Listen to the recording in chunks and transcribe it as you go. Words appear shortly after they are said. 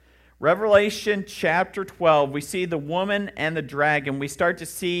Revelation chapter 12, we see the woman and the dragon. We start to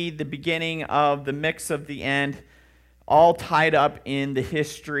see the beginning of the mix of the end, all tied up in the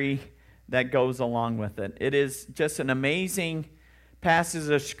history that goes along with it. It is just an amazing passage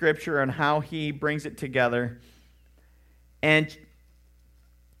of Scripture and how he brings it together. And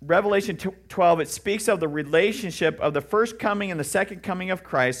Revelation 12, it speaks of the relationship of the first coming and the second coming of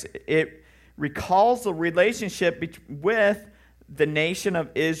Christ. It recalls the relationship with the nation of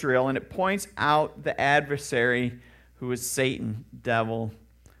Israel, and it points out the adversary who is Satan, devil,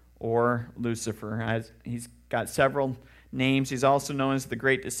 or Lucifer. He's got several names. He's also known as the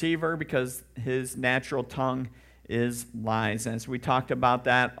great deceiver because his natural tongue is lies. And as we talked about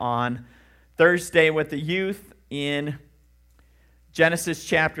that on Thursday with the youth in Genesis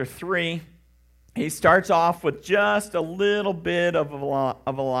chapter 3, he starts off with just a little bit of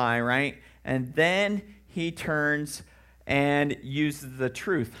a lie, right? And then he turns and uses the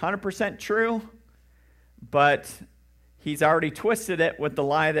truth. 100% true, but he's already twisted it with the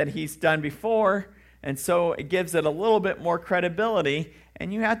lie that he's done before, and so it gives it a little bit more credibility,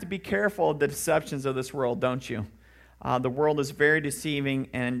 and you have to be careful of the deceptions of this world, don't you? The world is very deceiving,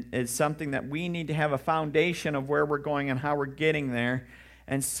 and it's something that we need to have a foundation of where we're going and how we're getting there,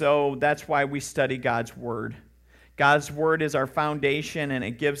 and so that's why we study God's Word. God's Word is our foundation, and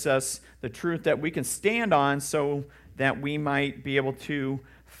it gives us the truth that we can stand on so that we might be able to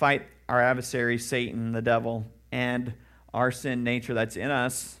fight our adversary, Satan, the devil, and our sin nature that's in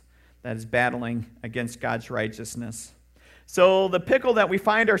us that is battling against God's righteousness. So the pickle that we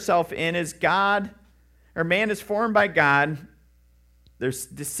find ourselves in is man is formed by God, they're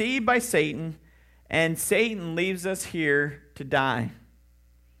deceived by Satan, and Satan leaves us here to die.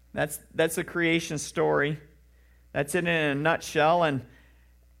 That's the creation story. That's it in a nutshell,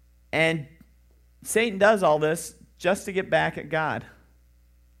 and Satan does all this just to get back at God.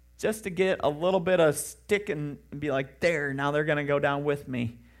 Just to get a little bit of stick and be like, there, now they're going to go down with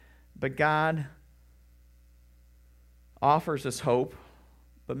me. But God offers us hope.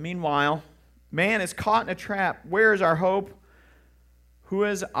 But meanwhile, man is caught in a trap. Where is our hope? Who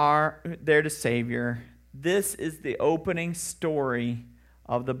is there to Savior? This is the opening story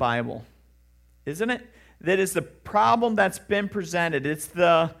of the Bible. Isn't it? That is the problem that's been presented. It's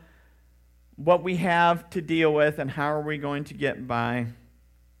what we have to deal with and how are we going to get by.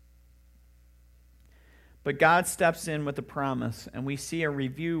 But God steps in with a promise, and we see a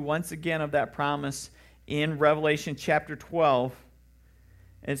review once again of that promise in Revelation chapter 12.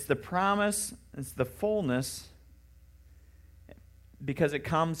 It's the promise, it's the fullness, because it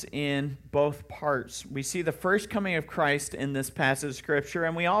comes in both parts. We see the first coming of Christ in this passage of Scripture,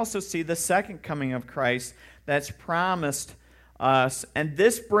 and we also see the second coming of Christ that's promised us. And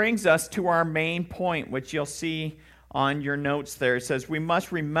this brings us to our main point, which you'll see on your notes there. It says, we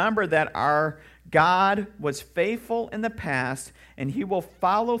must remember that our God was faithful in the past, and He will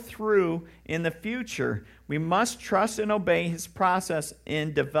follow through in the future. We must trust and obey His process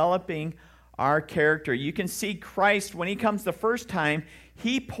in developing our character. You can see Christ, when He comes the first time,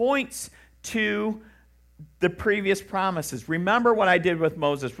 He points to the previous promises. Remember what I did with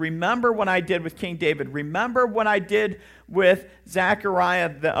Moses. Remember what I did with King David. Remember what I did with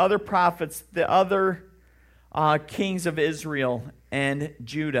Zechariah, the other prophets, the other kings of Israel and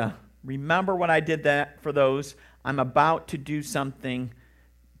Judah. Remember what I did that for those. I'm about to do something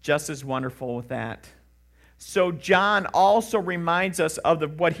just as wonderful with that. So John also reminds us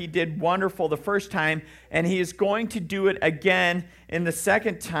of what he did wonderful the first time, and he is going to do it again in the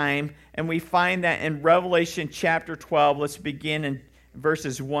second time, and we find that in Revelation chapter 12. Let's begin in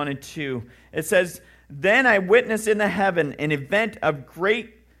verses 1 and 2. It says, "Then I witnessed in the heaven an event of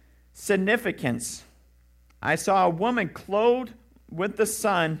great significance. I saw a woman clothed with the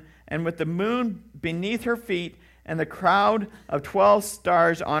sun and with the moon beneath her feet, and the crowd of 12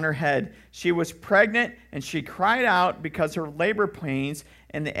 stars on her head. She was pregnant, and she cried out because of her labor pains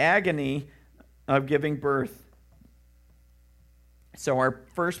and the agony of giving birth." So our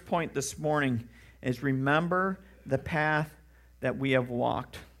first point this morning is remember the path that we have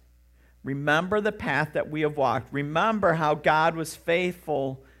walked. Remember the path that we have walked. Remember how God was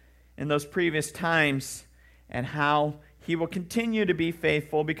faithful in those previous times and how He will continue to be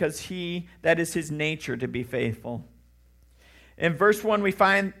faithful because that is His nature to be faithful. In verse 1, we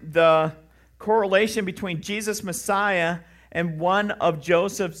find the correlation between Jesus Messiah and one of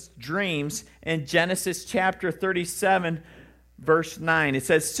Joseph's dreams in Genesis chapter 37, verse 9. It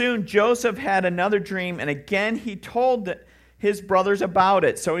says, "Soon Joseph had another dream, and again he told his brothers about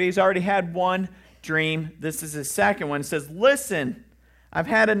it." So he's already had one dream. This is his second one. It says, "Listen, I've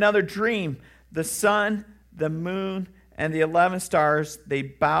had another dream. The sun, the moon, and the 11 stars, they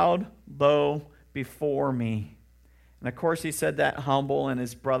bowed low before me. And of course, he said that humble, and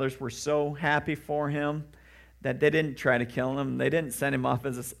his brothers were so happy for him that they didn't try to kill him. They didn't send him off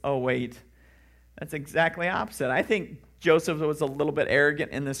as oh, wait. That's exactly opposite. I think Joseph was a little bit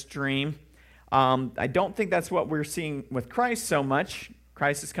arrogant in this dream. I don't think that's what we're seeing with Christ so much.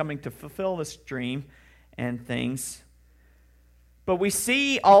 Christ is coming to fulfill this dream and things. But we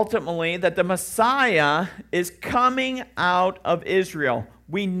see ultimately that the Messiah is coming out of Israel.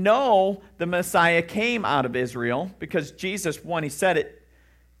 We know the Messiah came out of Israel because Jesus, when he said it,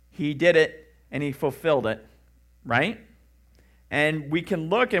 he did it and he fulfilled it, right? And we can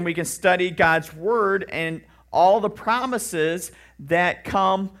look and we can study God's word and all the promises that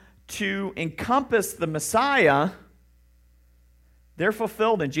come to encompass the Messiah, they're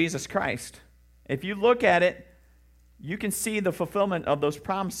fulfilled in Jesus Christ. If you look at it, you can see the fulfillment of those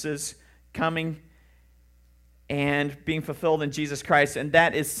promises coming and being fulfilled in Jesus Christ, and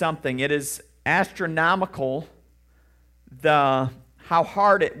that is something. It is astronomical how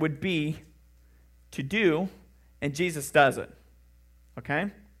hard it would be to do, and Jesus does it.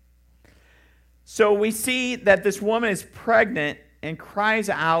 Okay? So we see that this woman is pregnant and cries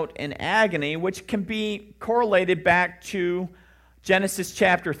out in agony, which can be correlated back to Genesis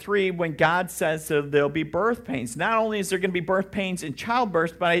chapter 3 when God says that there'll be birth pains. Not only is there going to be birth pains in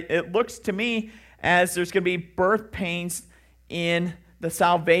childbirth, but it looks to me as there's going to be birth pains in the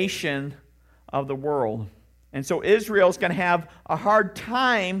salvation of the world. And so Israel's going to have a hard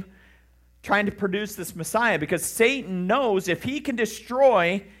time trying to produce this Messiah because Satan knows if he can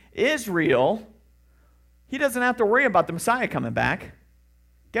destroy Israel, he doesn't have to worry about the Messiah coming back.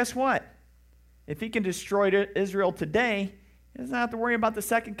 Guess what? If he can destroy Israel today, he doesn't have to worry about the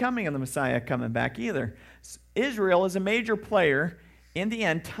second coming of the Messiah coming back either. Israel is a major player in the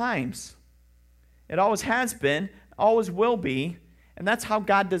end times. It always has been, always will be, and that's how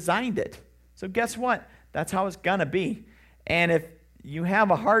God designed it. So guess what? That's how it's going to be. And if you have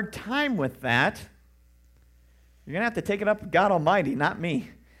a hard time with that, you're going to have to take it up with God Almighty, not me,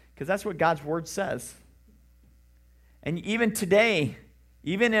 because that's what God's Word says. And even today,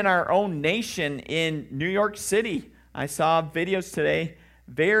 even in our own nation in New York City, I saw videos today,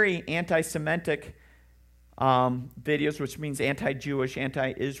 very anti-Semitic videos, which means anti-Jewish,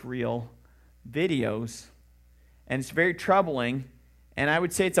 anti-Israel videos. And it's very troubling. And I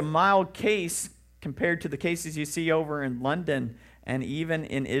would say it's a mild case compared to the cases you see over in London and even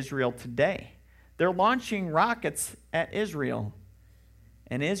in Israel today. They're launching rockets at Israel.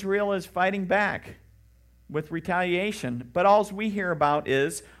 And Israel is fighting back with retaliation. But all we hear about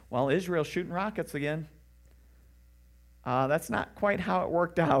is, well, Israel's shooting rockets again. That's not quite how it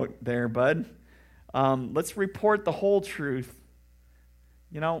worked out there, bud. Let's report the whole truth.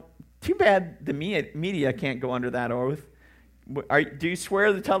 You know, too bad the media can't go under that oath. Do you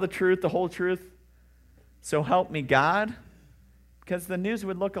swear to tell the truth, the whole truth? So help me God? Because the news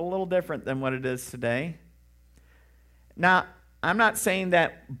would look a little different than what it is today. Now, I'm not saying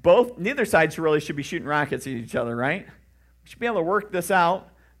that neither sides really should be shooting rockets at each other, right? We should be able to work this out.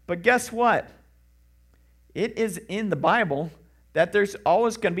 But guess what? It is in the Bible that there's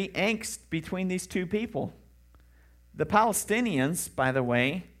always going to be angst between these two people. The Palestinians, by the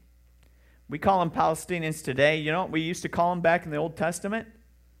way, we call them Palestinians today. You know what we used to call them back in the Old Testament?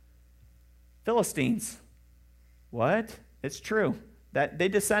 Philistines. What? It's true. That they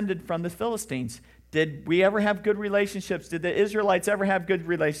descended from the Philistines. Did we ever have good relationships? Did the Israelites ever have good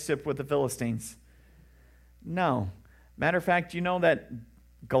relationship with the Philistines? No. Matter of fact, you know that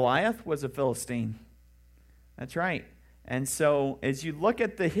Goliath was a Philistine. That's right. And so as you look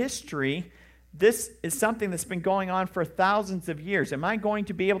at the history, this is something that's been going on for thousands of years. Am I going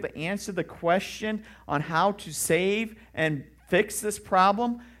to be able to answer the question on how to save and fix this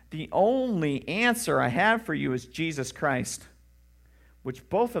problem? The only answer I have for you is Jesus Christ, which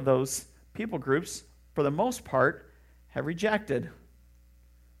both of those people groups, for the most part, have rejected.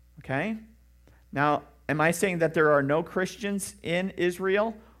 Okay? Now, am I saying that there are no Christians in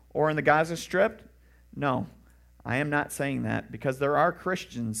Israel or in the Gaza Strip? No, I am not saying that, because there are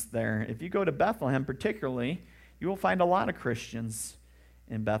Christians there. If you go to Bethlehem particularly, you will find a lot of Christians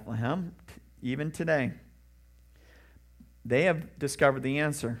in Bethlehem, even today. They have discovered the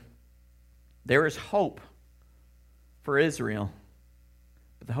answer. There is hope for Israel.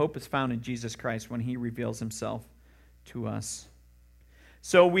 But the hope is found in Jesus Christ when he reveals himself to us.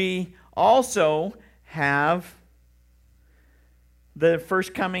 So we also have the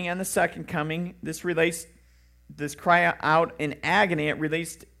first coming and the second coming. This cry out in agony, it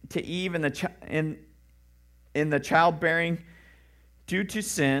relates to Eve in the childbearing due to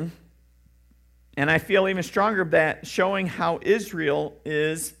sin. And I feel even stronger of that, showing how Israel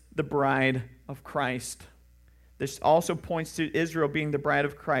is the bride of Christ. This also points to Israel being the bride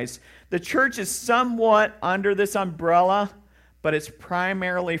of Christ. The church is somewhat under this umbrella, but it's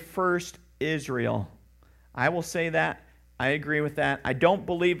primarily first Israel. I will say that. I agree with that. I don't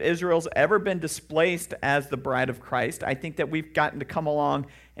believe Israel's ever been displaced as the bride of Christ. I think that we've gotten to come along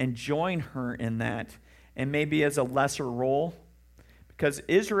and join her in that, and maybe as a lesser role. Because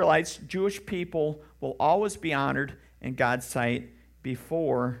Israelites, Jewish people, will always be honored in God's sight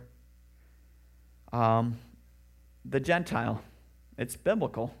before the Gentile. It's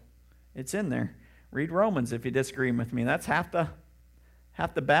biblical. It's in there. Read Romans if you disagree with me. That's half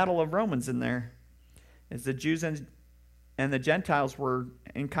the battle of Romans in there. Is the Jews and the Gentiles were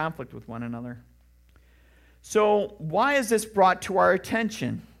in conflict with one another. So why is this brought to our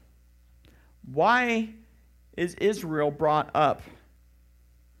attention? Why is Israel brought up?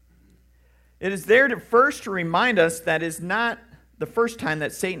 It is there to remind us that is not the first time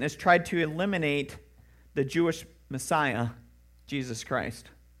that Satan has tried to eliminate the Jewish Messiah, Jesus Christ.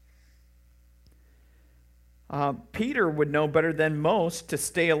 Peter would know better than most to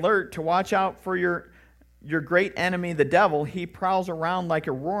stay alert, to watch out for your great enemy, the devil. He prowls around like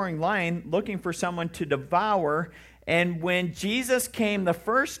a roaring lion looking for someone to devour. And when Jesus came the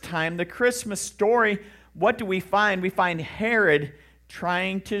first time, the Christmas story, what do we find? We find Herod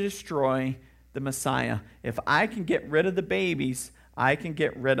trying to destroy the Messiah. If I can get rid of the babies, I can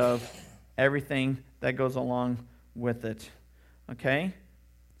get rid of everything that goes along with it. Okay?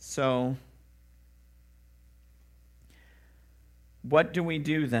 So, what do we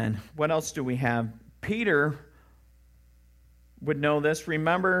do then? What else do we have? Peter would know this.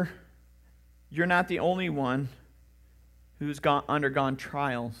 Remember, you're not the only one who's undergone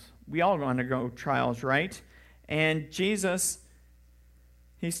trials. We all undergo trials, right? And Jesus,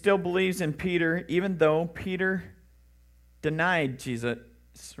 he still believes in Peter, even though Peter denied Jesus,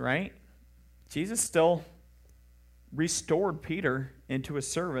 right? Jesus still restored Peter into his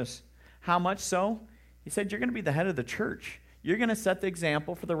service. How much so? He said, you're going to be the head of the church. You're going to set the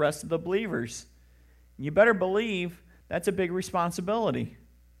example for the rest of the believers. You better believe that's a big responsibility.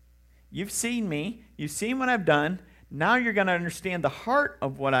 You've seen me. You've seen what I've done. Now you're going to understand the heart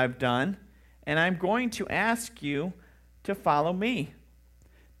of what I've done, and I'm going to ask you to follow me.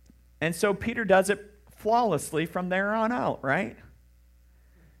 And so Peter does it flawlessly from there on out, right?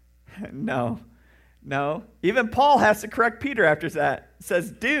 No. Even Paul has to correct Peter after that.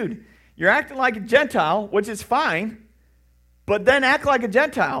 Says, dude, you're acting like a Gentile, which is fine, but then act like a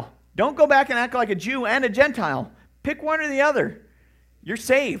Gentile. Don't go back and act like a Jew and a Gentile. Pick one or the other. You're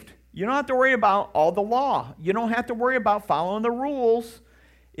saved. You don't have to worry about all the law. You don't have to worry about following the rules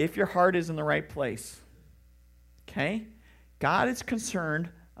if your heart is in the right place. Okay? God is concerned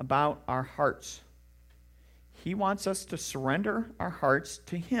about our hearts. He wants us to surrender our hearts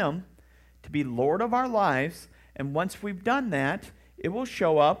to Him, to be Lord of our lives, and once we've done that, it will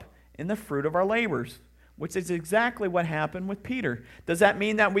show up in the fruit of our labors, which is exactly what happened with Peter. Does that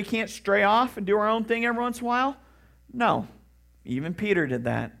mean that we can't stray off and do our own thing every once in a while? No. Even Peter did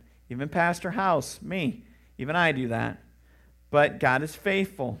that. Even Pastor House, me, even I do that. But God is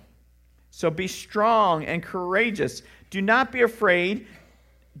faithful. So be strong and courageous. Do not be afraid.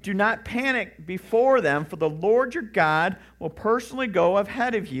 Do not panic before them, for the Lord your God will personally go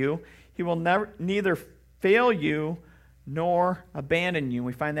ahead of you. He will neither fail you nor abandon you.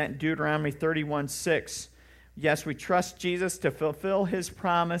 We find that in Deuteronomy 31:6. Yes, we trust Jesus to fulfill His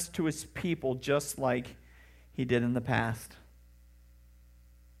promise to His people just like He did in the past.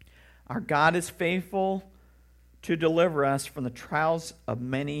 Our God is faithful to deliver us from the trials of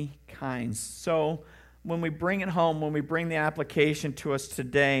many kinds. So when we bring it home, when we bring the application to us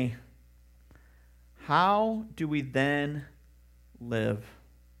today, how do we then live?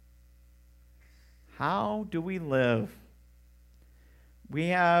 How do we live? We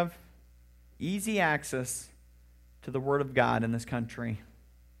have easy access to the Word of God in this country.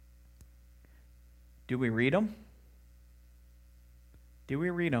 Do we read them? Do we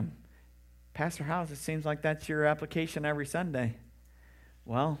read them? Pastor House, it seems like that's your application every Sunday.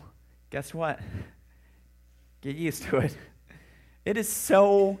 Well, guess what? Get used to it. It is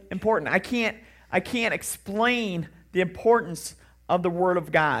so important. I can't explain the importance of the Word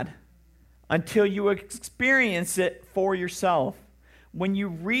of God until you experience it for yourself. When you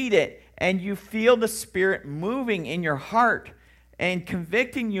read it and you feel the Spirit moving in your heart and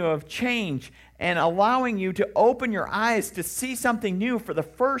convicting you of change and allowing you to open your eyes to see something new for the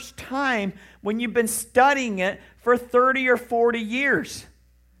first time when you've been studying it for 30 or 40 years.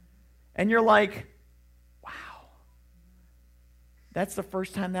 And you're like, wow, That's the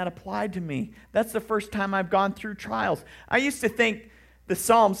first time that applied to me. That's the first time I've gone through trials. I used to think the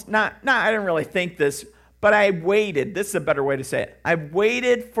Psalms, I didn't really think this, but I waited. This is a better way to say it. I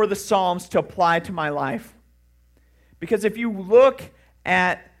waited for the Psalms to apply to my life. Because if you look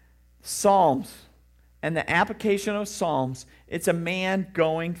at Psalms and the application of Psalms, it's a man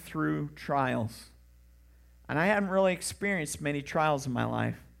going through trials. And I haven't really experienced many trials in my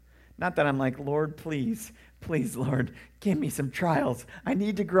life. Not that I'm like, Lord, please, Lord, give me some trials. I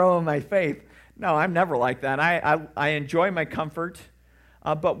need to grow in my faith. No, I'm never like that. I enjoy my comfort.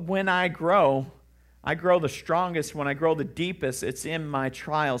 But when I grow the strongest. When I grow the deepest, it's in my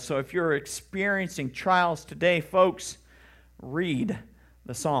trials. So if you're experiencing trials today, folks, read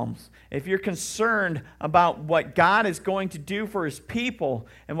the Psalms. If you're concerned about what God is going to do for his people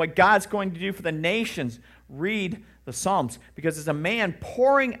and what God's going to do for the nations, read the Psalms, because it's a man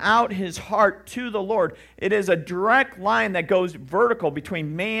pouring out his heart to the Lord. It is a direct line that goes vertical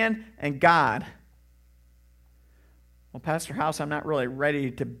between man and God. Well, Pastor House, I'm not really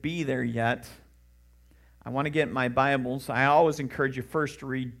ready to be there yet. I want to get my Bibles. I always encourage you first to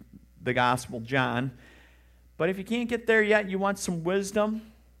read the Gospel of John. But if you can't get there yet, you want some wisdom,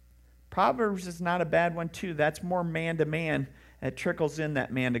 Proverbs is not a bad one too. That's more man to man. It trickles in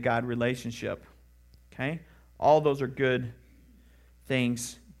that man to God relationship. Okay? All those are good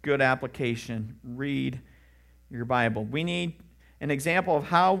things, good application. Read your Bible. We need an example of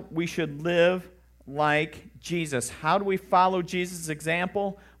how we should live like Jesus. How do we follow Jesus'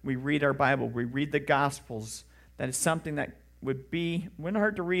 example? We read our Bible. We read the Gospels. That is something that wouldn't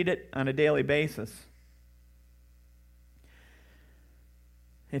hurt to read it on a daily basis.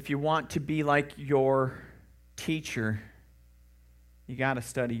 If you want to be like your teacher, you got to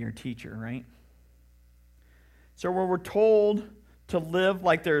study your teacher, right? So when we're told to live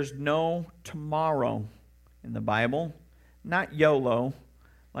like there's no tomorrow in the Bible, not YOLO,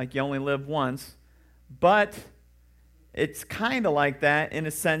 like you only live once, but it's kind of like that in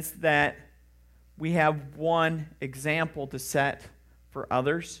a sense that we have one example to set for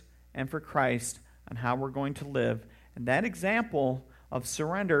others and for Christ on how we're going to live. And that example of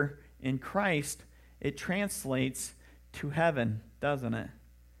surrender in Christ, it translates to heaven, doesn't it?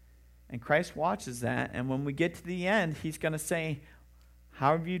 And Christ watches that, and when we get to the end, he's going to say,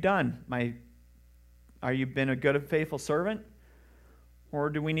 how have you done? Are you been a good and faithful servant? Or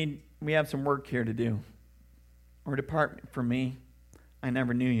do we have some work here to do? Or depart from me, I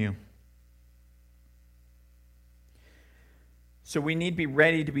never knew you. So we need to be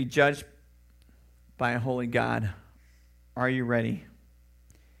ready to be judged by a holy God. Are you ready?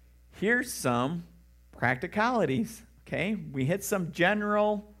 Here's some practicalities, okay? We hit some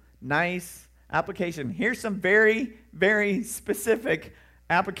general, nice application. Here's some very, very specific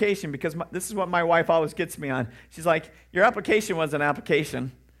application, because this is what my wife always gets me on. She's like, your application was an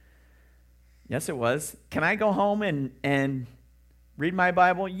application. Yes, it was. Can I go home and read my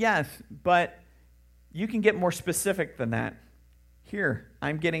Bible? Yes, but you can get more specific than that. Here,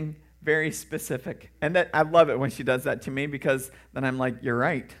 I'm getting very specific. And that I love it when she does that to me, because then I'm like, you're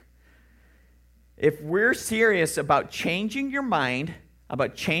right. If we're serious about changing your mind,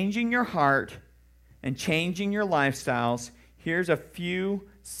 about changing your heart, and changing your lifestyles, here's a few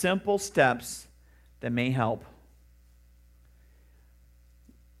simple steps that may help.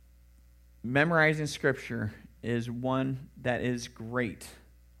 Memorizing Scripture is one that is great,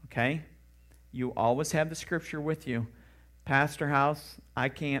 okay? You always have the Scripture with you. Pastor House, I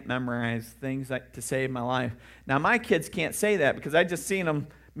can't memorize things to save my life. Now, my kids can't say that, because I just seen them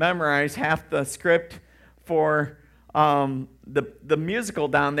memorize half the script for the musical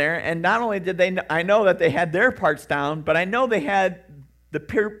down there, and not only did I know that they had their parts down, but I know they had the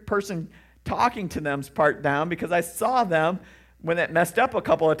person talking to them's part down, because I saw them when it messed up a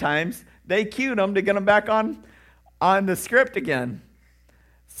couple of times. They cued them to get them back on the script again.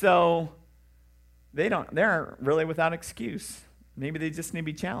 So they aren't really without excuse. Maybe they just need to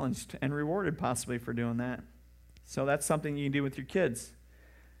be challenged and rewarded possibly for doing that. So that's something you can do with your kids.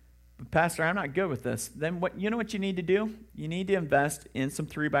 But Pastor, I'm not good with this. Then you know what you need to do? You need to invest in some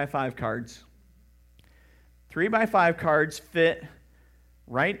 3x5 cards. 3x5 cards fit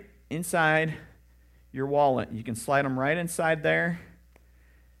right inside your wallet. You can slide them right inside there,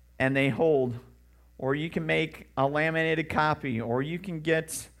 and they hold. Or you can make a laminated copy, or you can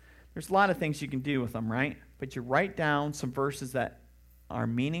there's a lot of things you can do with them, right? But you write down some verses that are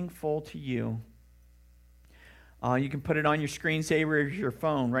meaningful to you. You can put it on your screensaver of your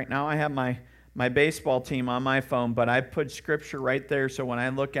phone. Right now I have my baseball team on my phone, but I put Scripture right there, so when I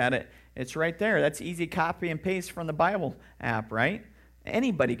look at it, it's right there. That's easy copy and paste from the Bible app, right?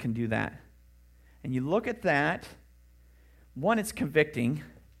 Anybody can do that. And you look at that. One, it's convicting.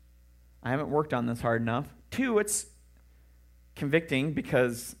 I haven't worked on this hard enough. Two, it's convicting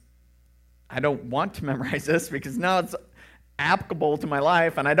because I don't want to memorize this because now it's applicable to my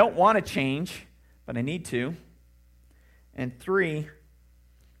life and I don't want to change, but I need to. And three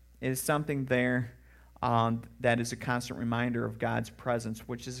is something there that is a constant reminder of God's presence,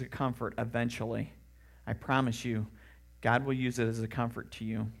 which is a comfort eventually. I promise you, God will use it as a comfort to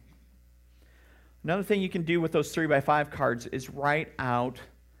you. Another thing you can do with those 3x5 cards is write out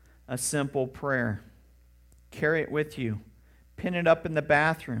a simple prayer. Carry it with you. Pin it up in the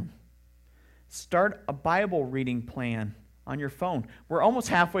bathroom. Start a Bible reading plan on your phone. We're almost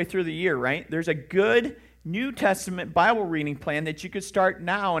halfway through the year, right? There's a good New Testament Bible reading plan that you could start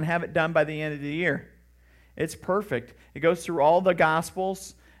now and have it done by the end of the year. It's perfect. It goes through all the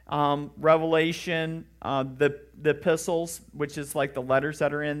Gospels, Revelation, the epistles, which is like the letters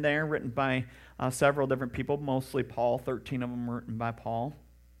that are in there, written by several different people, mostly Paul. 13 of them were written by Paul.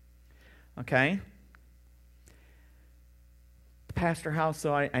 Okay? Pastor House,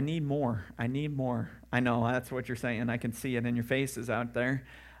 though, I need more. I need more. I know, that's what you're saying. I can see it in your faces out there.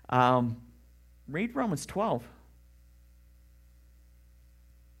 Read Romans 12.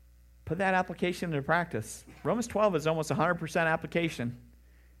 Put that application into practice. Romans 12 is almost 100% application.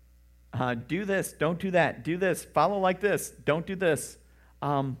 Do this, don't do that. Do this, follow like this, don't do this.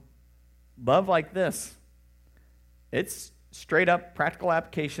 Love like this. It's straight up practical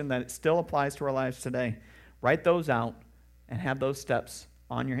application that it still applies to our lives today. Write those out and have those steps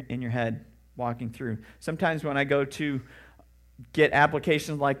in your head walking through. Sometimes when I go to get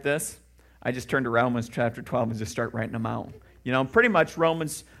applications like this, I just turn to Romans chapter 12 and just start writing them out. You know, pretty much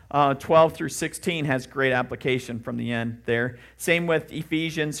Romans 12 through 16 has great application from the end there. Same with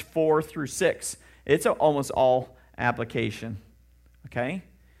Ephesians 4 through 6. It's almost all application. Okay?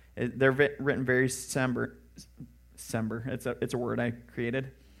 They're written very similar. It's a word I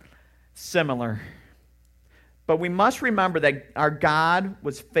created. Similar. But we must remember that our God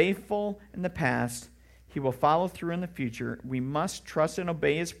was faithful in the past. He will follow through in the future. We must trust and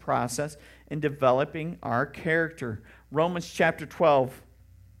obey His process in developing our character. Romans chapter 12,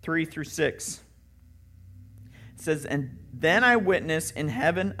 3 through 6. It says, "And then I witnessed in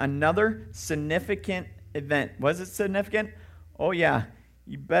heaven another significant event." Was it significant? Oh yeah,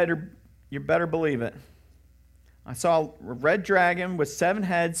 you better believe it. I saw a red dragon with 7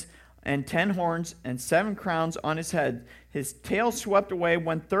 heads and 10 horns and 7 crowns on his head. His tail swept away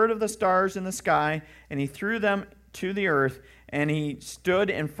 1/3 of the stars in the sky, and he threw them to the earth. And he stood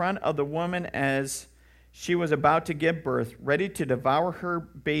in front of the woman as she was about to give birth, ready to devour her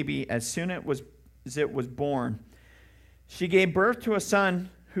baby as soon as it was born. She gave birth to a son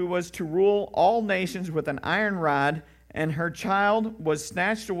who was to rule all nations with an iron rod, and her child was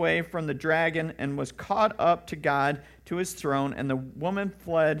snatched away from the dragon and was caught up to God, to his throne. And the woman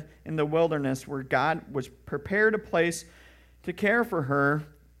fled in the wilderness, where God was prepared a place to care for her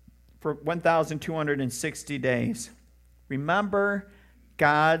for 1,260 days. Remember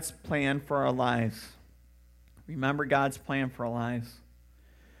God's plan for our lives. Remember God's plan for our lives.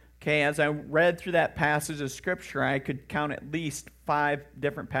 Okay, as I read through that passage of Scripture, I could count at least 5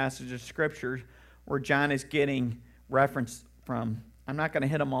 different passages of Scripture where John is getting reference from. I'm not going to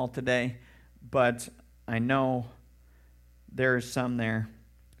hit them all today, but I know there's some there.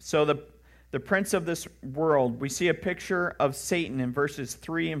 So the prince of this world, we see a picture of Satan in verses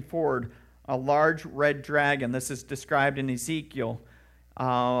 3 and 4, a large red dragon. This is described in Ezekiel.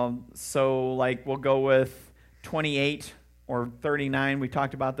 So like we'll go with 28 or 39. We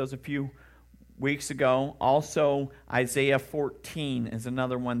talked about those a few weeks ago. Also, Isaiah 14 is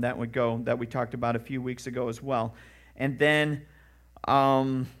another one that would go that we talked about a few weeks ago as well. And then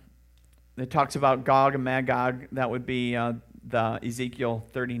it talks about Gog and Magog. That would be the Ezekiel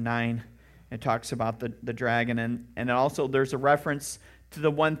 39. It talks about the dragon. And also there's a reference to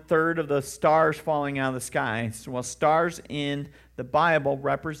the 1/3 of the stars falling out of the sky. So, well, stars in the Bible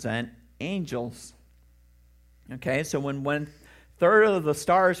represent angels. Okay, so when 1/3 of the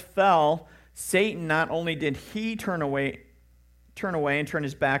stars fell, Satan, not only did he turn away and turn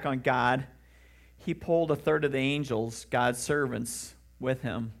his back on God, he pulled 1/3 of the angels, God's servants, with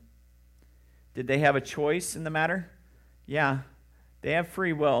him. Did they have a choice in the matter? Yeah, they have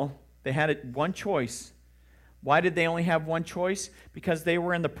free will. They had one choice. Why did they only have one choice? Because they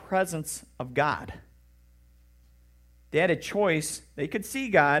were in the presence of God. They had a choice. They could see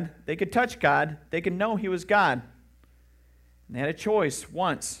God. They could touch God. They could know He was God. And they had a choice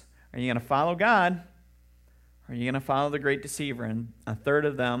once. Are you going to follow God? Or are you going to follow the great deceiver? And 1/3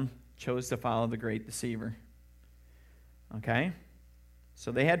 of them chose to follow the great deceiver. Okay?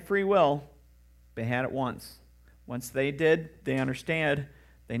 So they had free will. They had it once. Once they did, they understand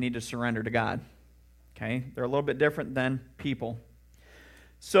they need to surrender to God. Okay? They're a little bit different than people.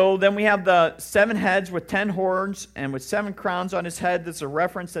 So then we have the 7 heads with 10 horns and with 7 crowns on his head. That's a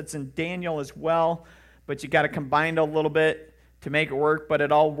reference that's in Daniel as well, but you got to combine it a little bit to make it work, but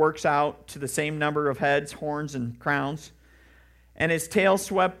it all works out to the same number of heads, horns, and crowns. And his tail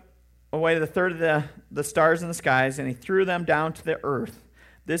swept away the third of the stars in the skies, and he threw them down to the earth.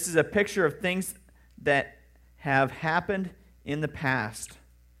 This is a picture of things that have happened in the past.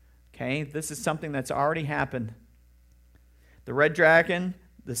 Okay, this is something that's already happened. The red dragon,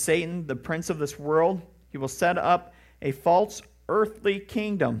 the Satan, the prince of this world, he will set up a false earthly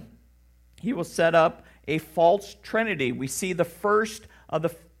kingdom. He will set up a false trinity. We see the first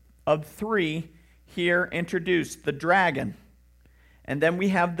of 3 here introduced, the dragon. And then we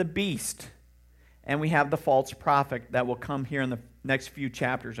have the beast. And we have the false prophet that will come here in the next few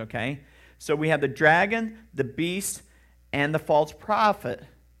chapters, okay? So we have the dragon, the beast, and the false prophet.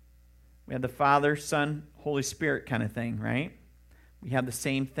 We have the Father, Son, Holy Spirit kind of thing, right? We have the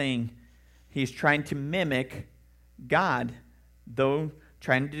same thing. He's trying to mimic God, though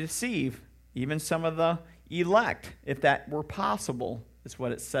trying to deceive even some of the elect, if that were possible, is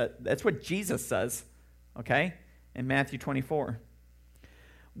what it said. That's what Jesus says, okay, in Matthew 24.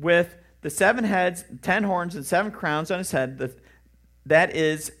 With the 7 heads, 10 horns, and 7 crowns on his head, that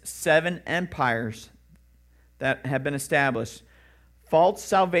is 7 empires that have been established. False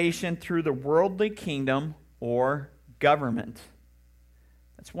salvation through the worldly kingdom or government.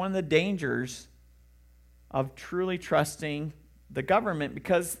 That's one of the dangers of truly trusting the government,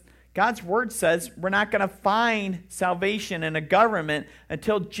 because God's word says we're not going to find salvation in a government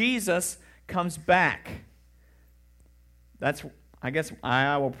until Jesus comes back. I guess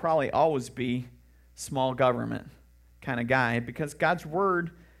I will probably always be small government kind of guy, because God's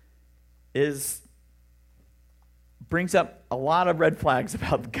word brings up a lot of red flags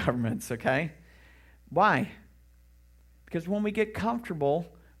about the governments, okay? Why? Because when we get comfortable,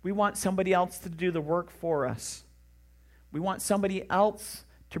 we want somebody else to do the work for us. We want somebody else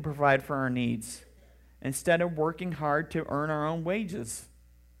to provide for our needs instead of working hard to earn our own wages.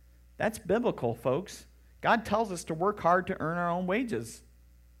 That's biblical, folks. God tells us to work hard to earn our own wages.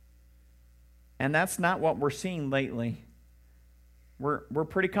 And that's not what we're seeing lately. We're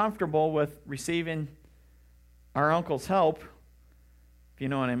pretty comfortable with receiving our uncle's help, if you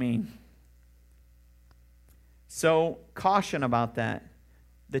know what I mean. So, caution about that.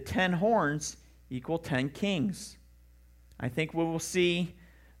 The 10 horns equal 10 kings. I think we will see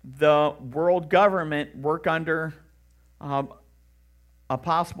the world government work under a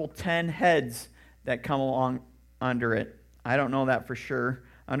possible 10 heads that come along under it. I don't know that for sure.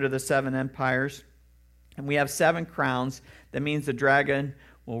 Under the 7 empires. And we have 7 crowns. That means the dragon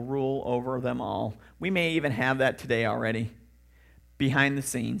will rule over them all. We may even have that today already, behind the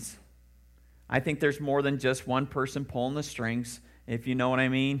scenes. I think there's more than just one person pulling the strings, if you know what I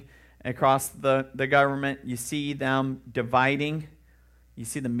mean. Across the government, you see them dividing. You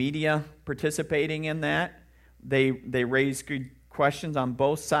see the media participating in that. They raise good questions on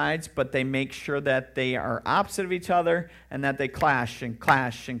both sides, but they make sure that they are opposite of each other and that they clash and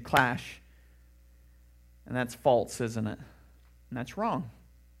clash and clash. And that's false, isn't it? And that's wrong.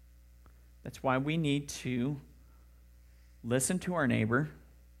 That's why we need to listen to our neighbor,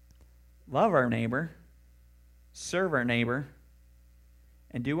 love our neighbor, serve our neighbor,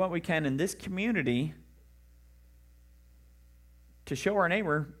 and do what we can in this community to show our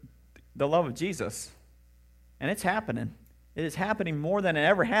neighbor the love of Jesus. And it's happening. It is happening more than it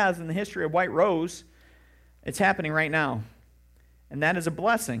ever has in the history of White Rose. It's happening right now. And that is a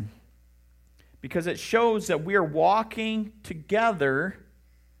blessing, because it shows that we are walking together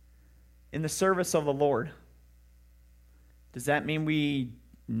in the service of the Lord. Does that mean we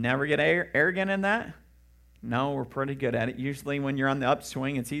never get arrogant in that? No, we're pretty good at it. Usually when you're on the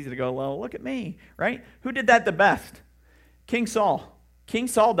upswing, it's easy to go, well, look at me, right? Who did that the best? King Saul. King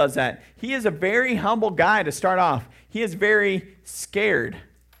Saul does that. He is a very humble guy to start off. He is a very scared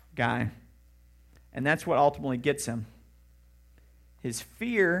guy. And that's what ultimately gets him. His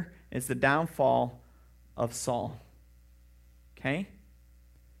fear is the downfall of Saul. Okay?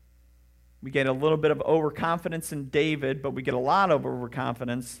 We get a little bit of overconfidence in David, but we get a lot of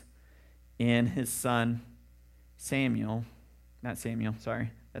overconfidence in his son Samuel. Not Samuel,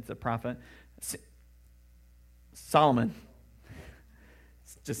 sorry. That's a prophet. Solomon.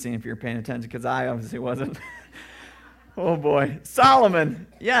 Just seeing if you're paying attention, because I obviously wasn't. Oh boy. Solomon,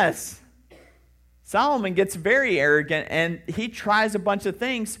 yes. Solomon gets very arrogant, and he tries a bunch of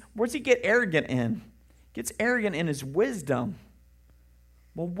things. Where does he get arrogant in? He gets arrogant in his wisdom.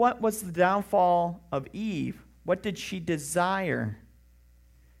 Well, what was the downfall of Eve? What did she desire?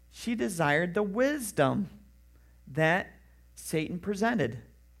 She desired the wisdom that Satan presented.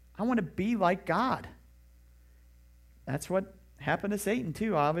 I want to be like God. That's what happened to Satan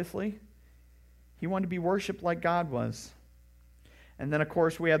too, obviously. He wanted to be worshipped like God was. And then, of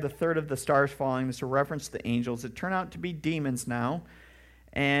course, we have the third of the stars falling. This is a reference to the angels that turn out to be demons now.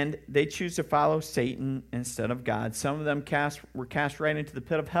 And they choose to follow Satan instead of God. Some of them were cast right into the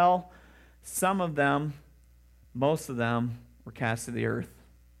pit of hell. Some of them, most of them, were cast to the earth.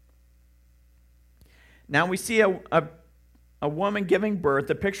 Now we see a woman giving birth,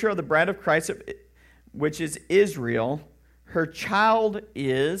 a picture of the bride of Christ, which is Israel. Her child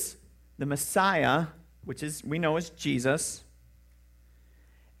is the Messiah, which is we know as Jesus.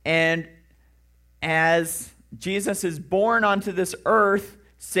 And as Jesus is born onto this earth,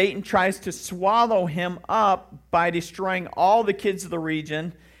 Satan tries to swallow him up by destroying all the kids of the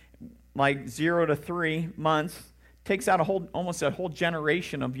region, like 0 to 3 months. Takes out almost a whole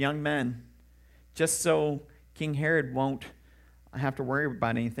generation of young men, just so King Herod won't have to worry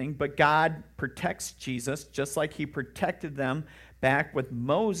about anything. But God protects Jesus, just like he protected them back with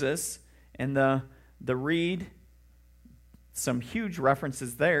Moses and the reed. Some huge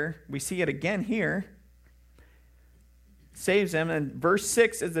references there. We see it again here. Saves him. And verse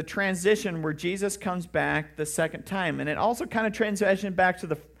 6 is the transition where Jesus comes back the second time. And it also kind of transitioned back to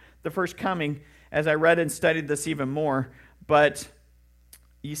the first coming as I read and studied this even more. But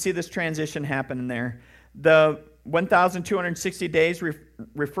you see this transition happening there. The 1,260 days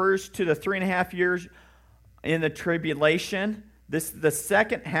refers to the 3.5 years in the tribulation. This is the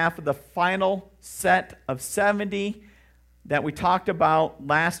second half of the final set of 70 that we talked about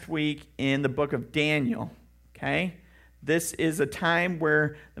last week in the book of Daniel. Okay? This is a time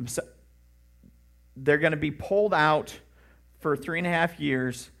where they're going to be pulled out for 3.5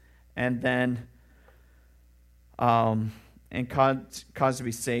 years and then caused to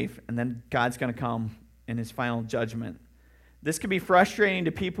be safe. And then God's going to come in his final judgment. This can be frustrating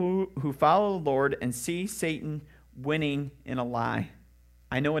to people who follow the Lord and see Satan winning in a lie.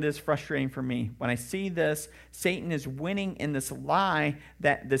 I know it is frustrating for me. When I see this, Satan is winning in this lie,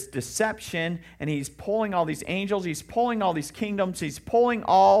 this deception, and he's pulling all these angels, he's pulling all these kingdoms, he's pulling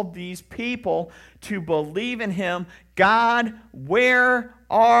all these people to believe in him. God, where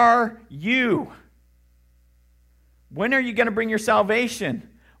are you? When are you going to bring your salvation?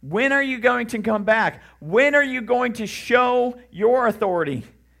 When are you going to come back? When are you going to show your authority?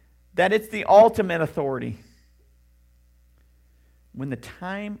 That it's the ultimate authority. When the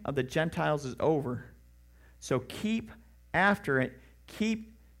time of the Gentiles is over. So keep after it.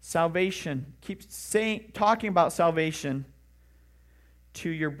 Keep salvation. Keep talking about salvation to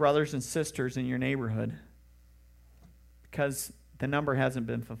your brothers and sisters in your neighborhood. Because the number hasn't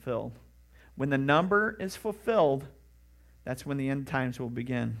been fulfilled. When the number is fulfilled, that's when the end times will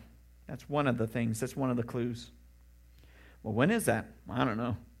begin. That's one of the things. That's one of the clues. Well, when is that? I don't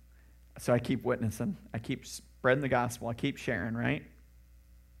know. So I keep witnessing. I keep spreading the gospel. I keep sharing, right?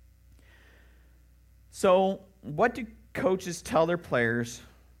 So what do coaches tell their players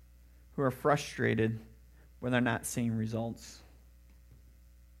who are frustrated when they're not seeing results?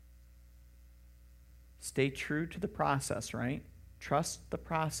 Stay true to the process, right? Trust the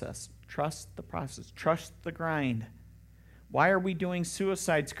process. Trust the process. Trust the grind. Why are we doing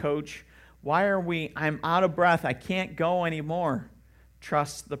suicides, coach? Why are I'm out of breath. I can't go anymore.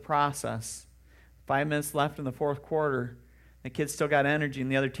 Trust the process. 5 minutes left in the fourth quarter. The kids still got energy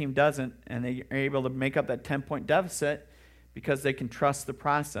and the other team doesn't. And they are able to make up that 10-point deficit because they can trust the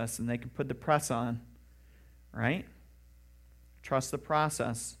process and they can put the press on. Right? Trust the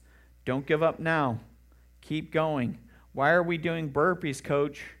process. Don't give up now. Keep going. Why are we doing burpees,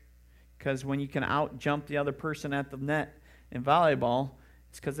 coach? Because when you can out-jump the other person at the net in volleyball,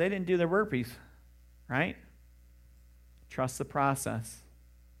 it's because they didn't do their burpees. Right? Trust the process.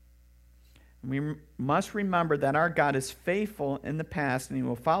 We must remember that our God is faithful in the past and he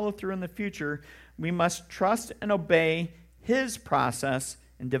will follow through in the future. We must trust and obey his process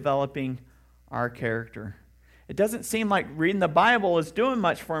in developing our character. It doesn't seem like reading the Bible is doing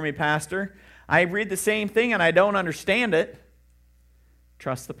much for me, Pastor. I read the same thing and I don't understand it.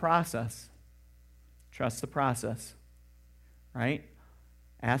 Trust the process. Trust the process. Right?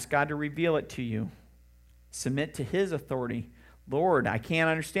 Ask God to reveal it to you. Submit to his authority. Lord, I can't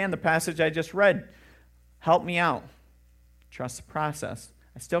understand the passage I just read. Help me out. Trust the process.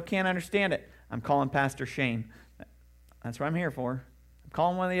 I still can't understand it. I'm calling Pastor Shane. That's what I'm here for. I'm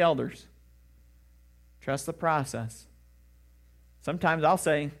calling one of the elders. Trust the process. Sometimes I'll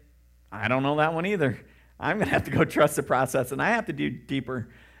say, I don't know that one either. I'm going to have to go trust the process, and I have to do deeper.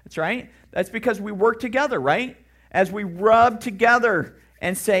 That's right. That's because we work together, right? as we rub together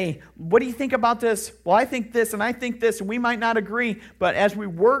and say, what do you think about this? Well, I think this, and I think this, and we might not agree, but as we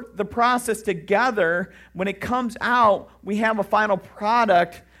work the process together, when it comes out, we have a final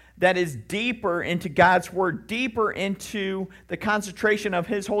product that is deeper into God's Word, deeper into the concentration of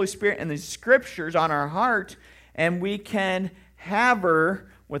His Holy Spirit and the Scriptures on our heart, and we can haver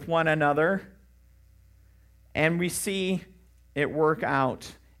with one another, and we see it work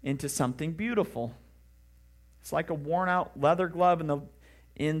out into something beautiful. It's like a worn-out leather glove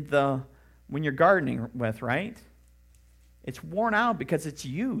when you're gardening with, right? It's worn out because it's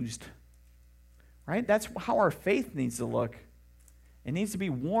used, right? That's how our faith needs to look. It needs to be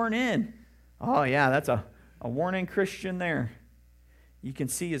worn in. Oh, yeah, that's a worn-in Christian there. You can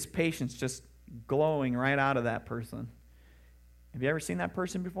see his patience just glowing right out of that person. Have you ever seen that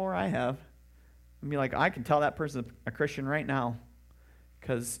person before? I have. I mean, like, I can tell that person's a Christian right now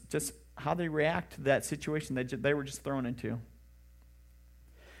because just how they react to that situation that they were just thrown into.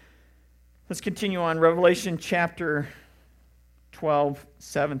 Let's continue on. Revelation chapter 12,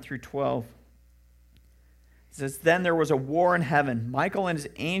 7 through 12. It says, Then there was a war in heaven. Michael and his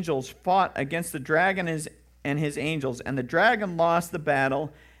angels fought against the dragon and his angels, and the dragon lost the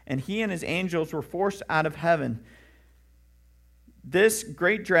battle, and he and his angels were forced out of heaven. This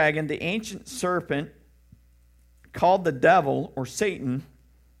great dragon, the ancient serpent, called the devil, or Satan,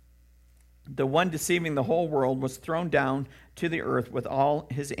 the one deceiving the whole world, was thrown down to the earth with all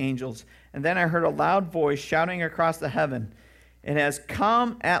his angels. And then I heard a loud voice shouting across the heaven, It has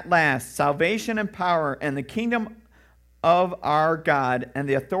come at last, salvation and power, and the kingdom of our God, and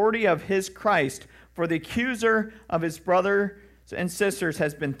the authority of his Christ. For the accuser of his brothers and sisters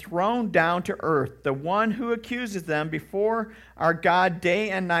has been thrown down to earth, the one who accuses them before our God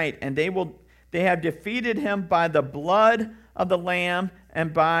day and night. And they have defeated him by the blood of the Lamb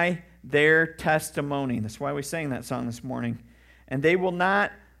and by their testimony. That's why we sang that song this morning. And they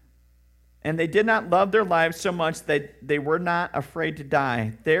did not love their lives so much that they were not afraid to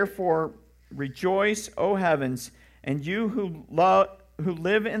die. Therefore, rejoice, O heavens, and you who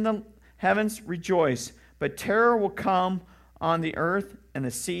live in the heavens, rejoice. But terror will come on the earth and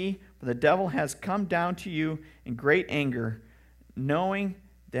the sea, for the devil has come down to you in great anger, knowing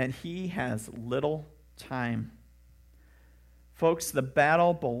that he has little time. Folks, the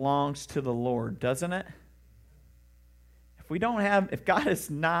battle belongs to the Lord, doesn't it? If God is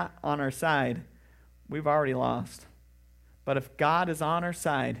not on our side, we've already lost. But if God is on our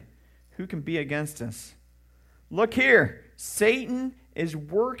side, who can be against us? Look here, Satan is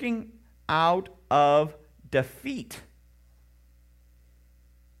working out of defeat.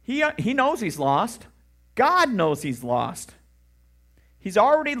 He knows he's lost. God knows he's lost. He's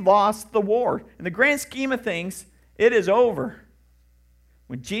already lost the war. In the grand scheme of things, it is over.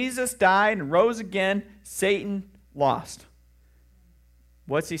 When Jesus died and rose again, Satan lost.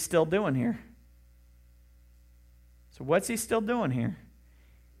 What's he still doing here? So what's he still doing here?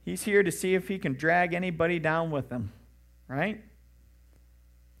 He's here to see if he can drag anybody down with him, right?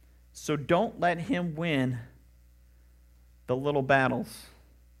 So don't let him win the little battles,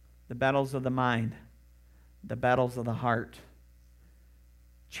 the battles of the mind, the battles of the heart.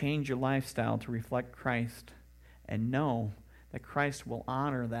 Change your lifestyle to reflect Christ and know that Christ will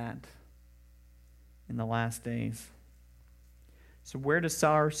honor that in the last days. So where does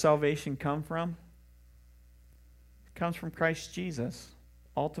our salvation come from? It comes from Christ Jesus,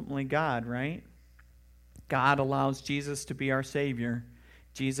 ultimately God, right? God allows Jesus to be our Savior.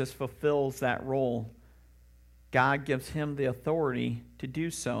 Jesus fulfills that role. God gives him the authority to do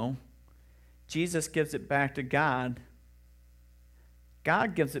so. Jesus gives it back to God.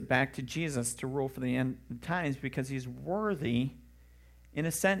 God gives it back to Jesus to rule for the end times because he's worthy, in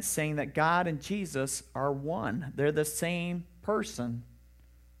a sense, saying that God and Jesus are one. They're the same person.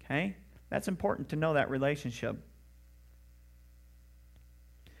 Okay? That's important to know that relationship.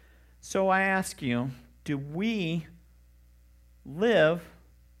 So I ask you, do we live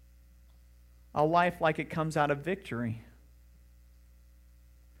a life like it comes out of victory?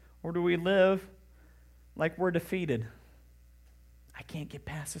 Or do we live like we're defeated? I can't get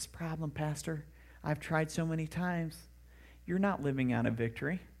past this problem, Pastor. I've tried so many times. You're not living out of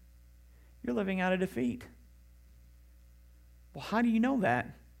victory. You're living out of defeat. Well, how do you know that?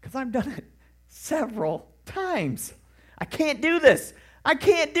 Because I've done it several times. I can't do this. I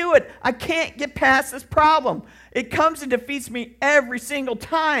can't do it. I can't get past this problem. It comes and defeats me every single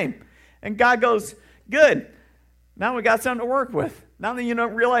time. And God goes, good. Now we got something to work with. Now that you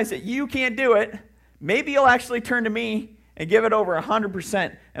don't realize that you can't do it, maybe you'll actually turn to me and give it over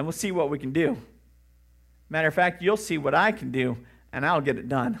 100%, and we'll see what we can do. Matter of fact, you'll see what I can do, and I'll get it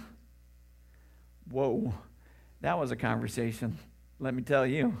done. Whoa. That was a conversation, let me tell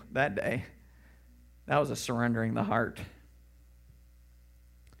you, that day. That was a surrendering the heart.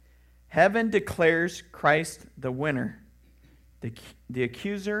 Heaven declares Christ the winner. The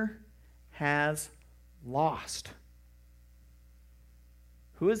accuser has lost.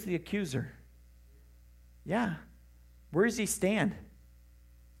 Who is the accuser? Yeah. Where does he stand?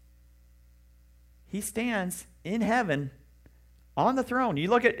 He stands in heaven on the throne. You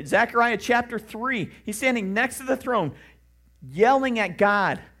look at Zechariah chapter 3. He's standing next to the throne, yelling at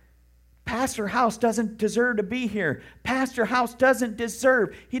God. Pastor House doesn't deserve to be here. Pastor House doesn't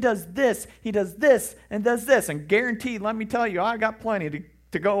deserve. He does this, and does this. And guaranteed, let me tell you, I got plenty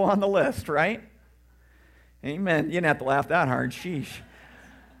to go on the list, right? Amen. You didn't have to laugh that hard. Sheesh.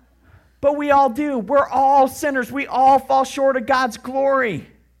 But we all do. We're all sinners. We all fall short of God's glory.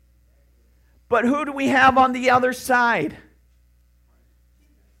 But who do we have on the other side?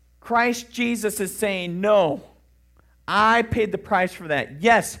 Christ Jesus is saying, no, I paid the price for that.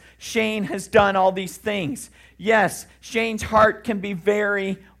 Yes, Shane has done all these things. Yes, Shane's heart can be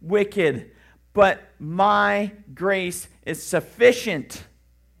very wicked, but my grace is sufficient.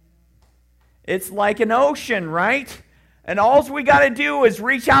 It's like an ocean, right? And all we got to do is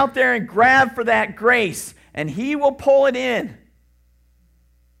reach out there and grab for that grace, and he will pull it in.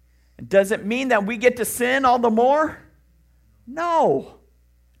 Does it mean that we get to sin all the more? No.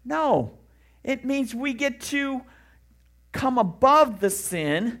 No. It means we get to come above the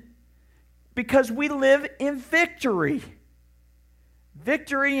sin because we live in victory.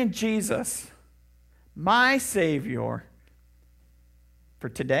 Victory in Jesus, my Savior, for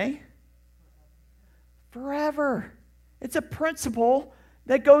today, forever. It's a principle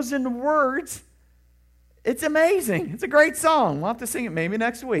that goes into words. It's amazing. It's a great song. We'll have to sing it maybe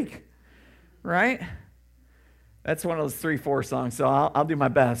next week. Right? That's one of those 3/4 songs, so I'll do my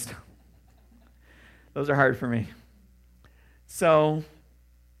best. Those are hard for me. So,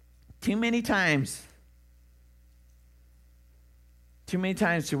 too many times do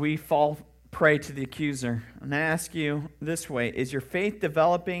we fall prey to the accuser. And I ask you this way, is your faith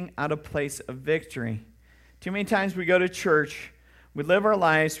developing out of a place of victory? Too many times we go to church, we live our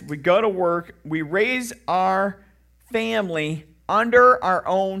lives, we go to work, we raise our family under our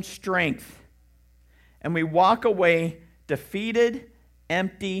own strength. And we walk away defeated,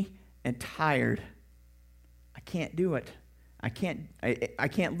 empty, and tired. I can't do it. I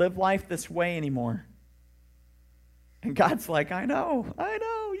can't live life this way anymore. And God's like, I know,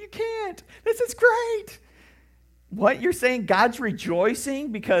 you can't. This is great. What, you're saying God's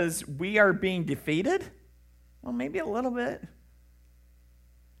rejoicing because we are being defeated? Well, maybe a little bit.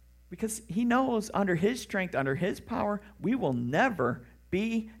 Because he knows under his strength, under his power, we will never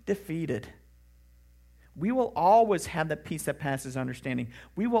be defeated. We will always have that peace that passes understanding.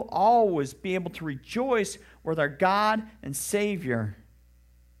 We will always be able to rejoice with our God and Savior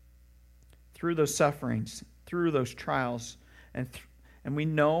through those sufferings, through those trials. And we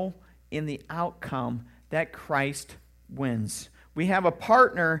know in the outcome that Christ wins. We have a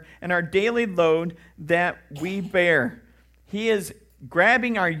partner in our daily load that we bear. He is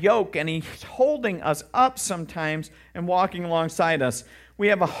grabbing our yoke and he's holding us up sometimes and walking alongside us. We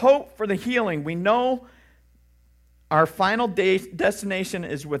have a hope for the healing. We know our final destination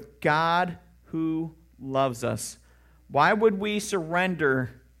is with God who loves us. Why would we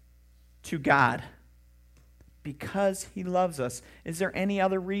surrender to God? Because he loves us. Is there any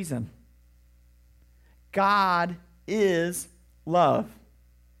other reason? God is love.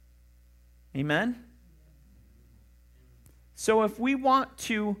 Amen? So if we want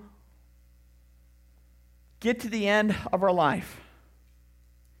to get to the end of our life,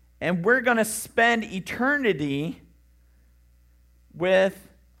 and we're going to spend eternity with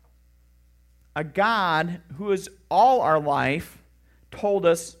a God who is all our life, told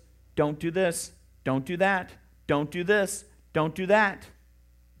us, don't do this, don't do that, don't do this, don't do that.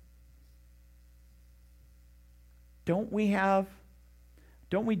 Don't we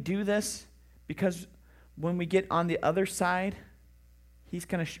do this because when we get on the other side, he's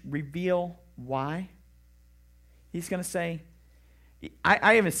going to reveal why? He's going to say,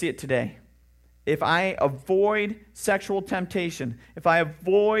 I even see it today. If I avoid sexual temptation, if I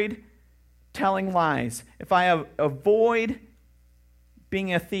avoid telling lies, if I avoid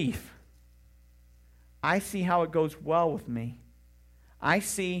being a thief, I see how it goes well with me. I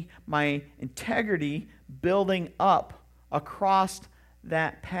see my integrity building up across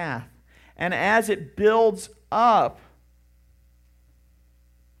that path. And as it builds up,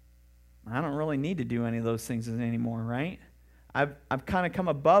 I don't really need to do any of those things anymore, right? I've kind of come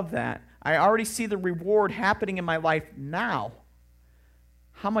above that. I already see the reward happening in my life now.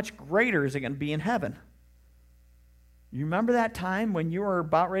 How much greater is it going to be in heaven? You remember that time when you were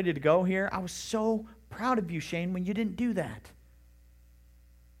about ready to go here? I was so proud of you, Shane, when you didn't do that.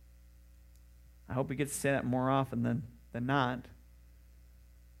 I hope we get to say that more often than not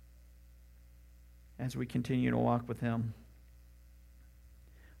as we continue to walk with him.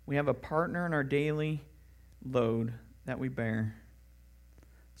 We have a partner in our daily load that we bear.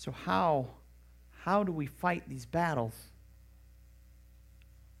 So how do we fight these battles?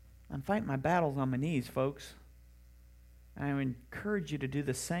 I'm fighting my battles on my knees, folks. I would encourage you to do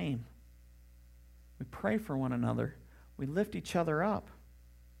the same. We pray for one another. We lift each other up.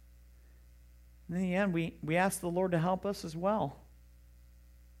 And in the end, we ask the Lord to help us as well.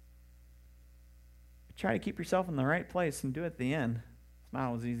 Try to keep yourself in the right place and do it at the end. It's not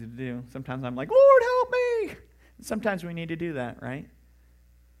always easy to do. Sometimes I'm like, Lord, help me. And sometimes we need to do that, right?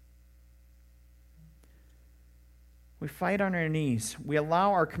 We fight on our knees. We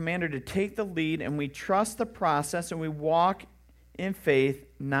allow our commander to take the lead, and we trust the process, and we walk in faith,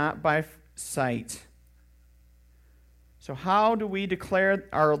 not by sight. So how do we declare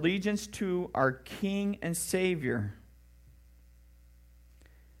our allegiance to our King and Savior?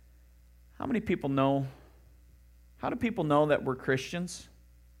 How many people know? How do people know that we're Christians?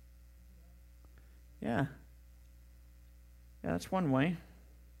 Yeah, that's one way.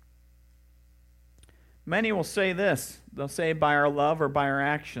 Many will say this. They'll say by our love or by our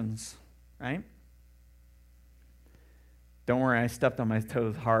actions, right? Don't worry, I stepped on my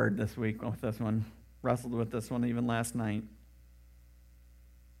toes hard this week with this one. Wrestled with this one even last night.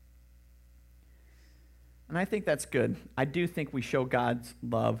 And I think that's good. I do think we show God's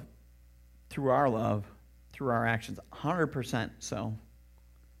love, through our actions, 100% so.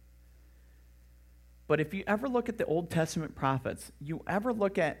 But if you ever look at the Old Testament prophets, you ever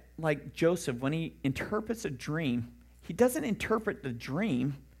look at, like Joseph, when he interprets a dream, he doesn't interpret the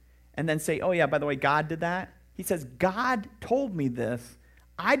dream and then say, oh yeah, by the way, God did that. He says, God told me this.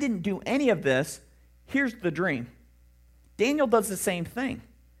 I didn't do any of this. Here's the dream. Daniel does the same thing.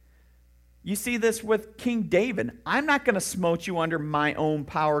 You see this with King David. I'm not going to smote you under my own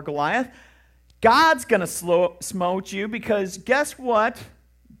power, Goliath. God's going to smote you because guess what?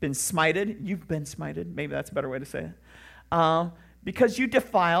 Been smited. You've been smited. Maybe that's a better way to say it. Because you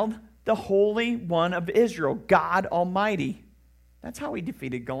defiled the Holy One of Israel, God Almighty. That's how he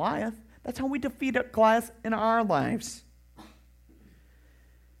defeated Goliath. That's how we defeat Goliath in our lives.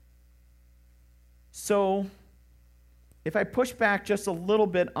 So, if I push back just a little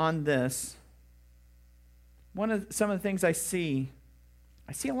bit on this, some of the things I see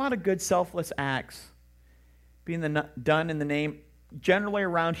a lot of good selfless acts being done in the name, generally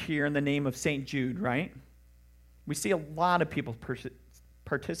around here in the name of St. Jude, right? We see a lot of people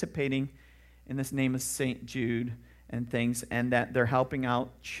participating in this name of St. Jude and things, and that they're helping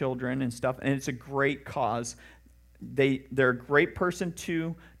out children and stuff, and it's a great cause. They're a great person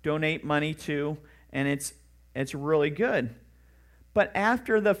to donate money to, and it's really good. But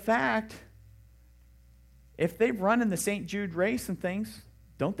after the fact, if they've run in the St. Jude race and things,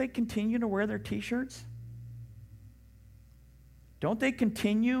 don't they continue to wear their t-shirts? Don't they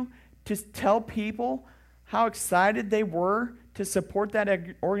continue to tell people how excited they were to support that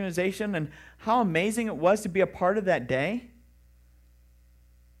organization and how amazing it was to be a part of that day?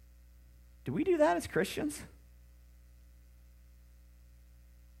 Do we do that as Christians?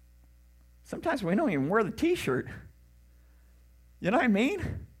 Sometimes we don't even wear the t-shirt. You know what I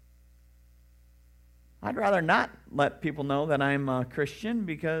mean? I'd rather not let people know that I'm a Christian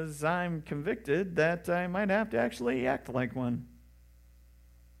because I'm convicted that I might have to actually act like one.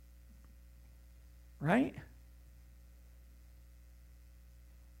 Right?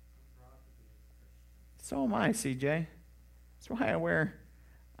 So am I, CJ. That's why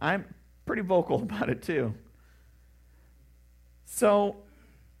I'm pretty vocal about it too. So,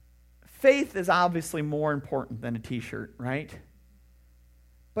 faith is obviously more important than a t-shirt, right?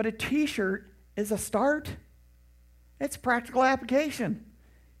 But a t-shirt is a start. It's practical application.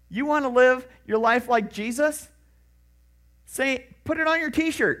 You want to live your life like Jesus? Put it on your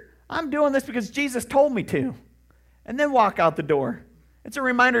t-shirt. I'm doing this because Jesus told me to. And then walk out the door. It's a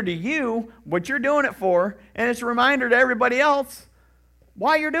reminder to you what you're doing it for, and it's a reminder to everybody else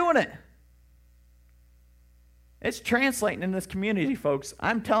why you're doing it. It's translating in this community, folks.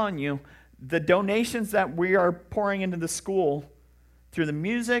 I'm telling you, the donations that we are pouring into the school through the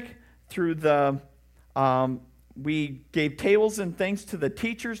music, through the, we gave tables and things to the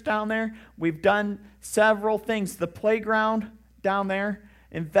teachers down there. We've done several things. The playground down there,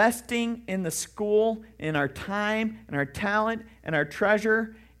 investing in the school, in our time, and our talent, and our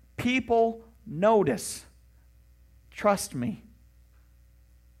treasure. People notice. Trust me.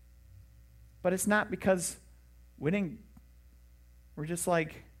 But it's not because we're just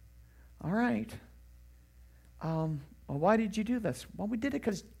like, all right. Well, why did you do this? Well, we did it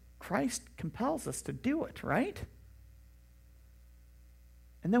because Christ compels us to do it, right?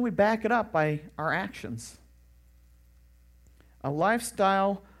 And then we back it up by our actions. A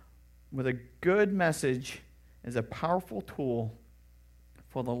lifestyle with a good message is a powerful tool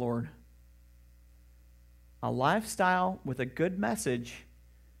for the Lord. A lifestyle with a good message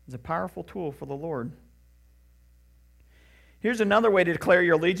is a powerful tool for the Lord. Here's another way to declare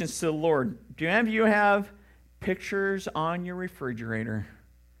your allegiance to the Lord. Do any of you have pictures on your refrigerator?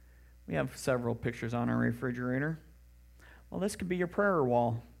 We have several pictures on our refrigerator. Well, this could be your prayer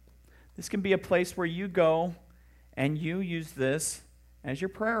wall. This can be a place where you go and you use this as your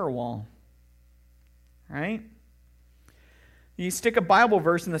prayer wall. Right? You stick a Bible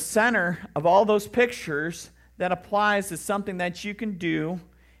verse in the center of all those pictures that applies to something that you can do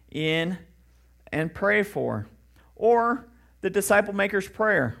in and pray for. Or the disciple maker's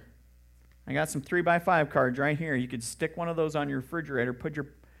prayer. I got some 3x5 cards right here. You could stick one of those on your refrigerator, put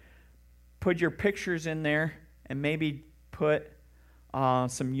your pictures in there, and maybe put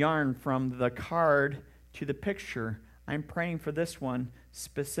some yarn from the card to the picture. I'm praying for this one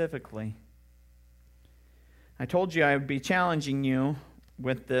specifically. I told you I would be challenging you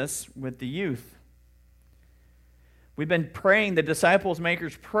with this, with the youth. We've been praying the disciples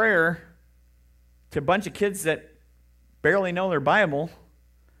maker's prayer to a bunch of kids that barely know their Bible.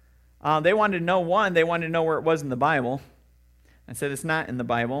 They wanted to know where it was in the Bible. I said it's not in the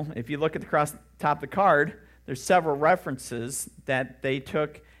Bible. If you look at the top of the card, there's several references that they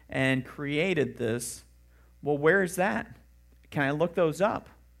took and created this. Well, where is that? Can I look those up?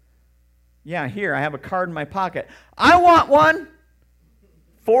 Yeah, here, I have a card in my pocket. I want one!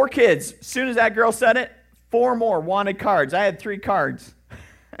 4 kids. As soon as that girl said it, 4 more wanted cards. I had 3 cards.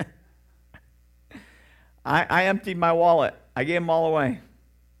 I emptied my wallet. I gave them all away.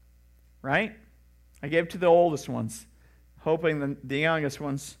 Right? I gave to the oldest ones, hoping the youngest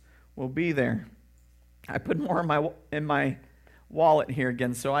ones will be there. I put more in my wallet here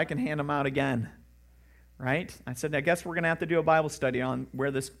again so I can hand them out again. Right? I said, I guess we're going to have to do a Bible study on where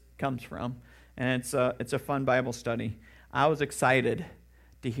this comes from. And it's a fun Bible study. I was excited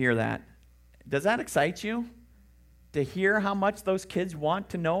to hear that. Does that excite you? To hear how much those kids want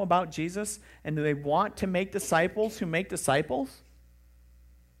to know about Jesus and do they want to make disciples who make disciples?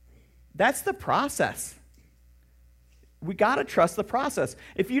 That's the process. We got to trust the process.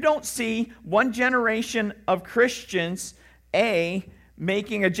 If you don't see one generation of Christians, A,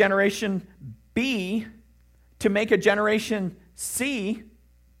 making a generation B to make a generation C,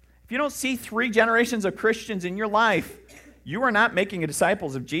 if you don't see 3 generations of Christians in your life, you are not making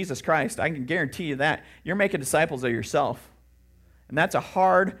disciples of Jesus Christ. I can guarantee you that. You're making disciples of yourself. And that's a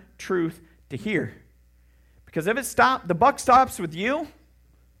hard truth to hear. Because if the buck stops with you,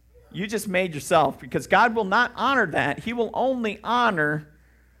 you just made yourself. Because God will not honor that. He will only honor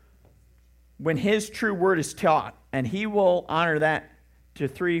when His true word is taught. And He will honor that to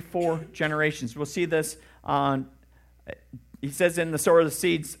 3, 4 generations. We'll see this on, He says in the sower of the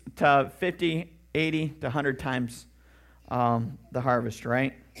seeds, to 50, 80, to 100 times the harvest,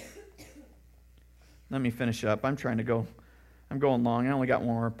 right? Let me finish up. I'm going long. I only got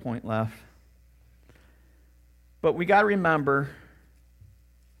one more point left. But we got to remember,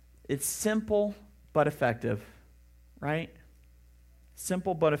 it's simple but effective, right?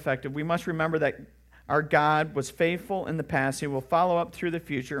 Simple but effective. We must remember that our God was faithful in the past. He will follow up through the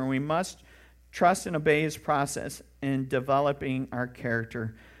future, and we must trust and obey His process in developing our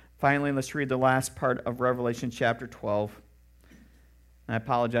character. Finally, let's read the last part of Revelation chapter 12. I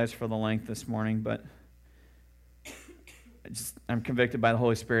apologize for the length this morning, but I'm convicted by the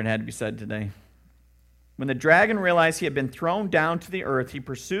Holy Spirit. It had to be said today. When the dragon realized he had been thrown down to the earth, he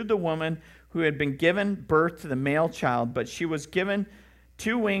pursued the woman who had been given birth to the male child, but she was given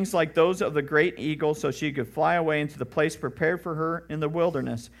 2 wings like those of the great eagle so she could fly away into the place prepared for her in the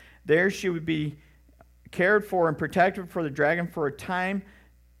wilderness. There she would be cared for and protected for the dragon for a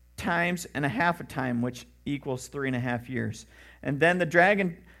times and a half a time, which equals 3.5 years. And then the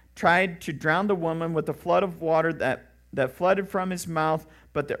dragon tried to drown the woman with the flood of water that flooded from his mouth,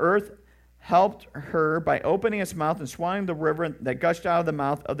 but the earth helped her by opening its mouth and swallowing the river that gushed out of the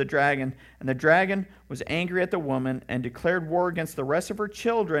mouth of the dragon. And the dragon was angry at the woman and declared war against the rest of her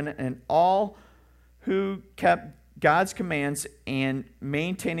children and all who kept God's commands and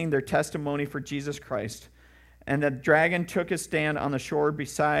maintaining their testimony for Jesus Christ. And the dragon took his stand on the shore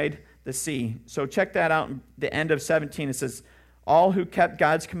beside the sea. So check that out. The end of 17, it says, all who kept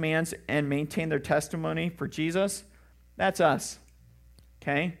God's commands and maintained their testimony for Jesus. That's us.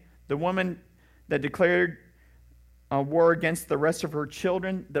 Okay? The woman that declared war against the rest of her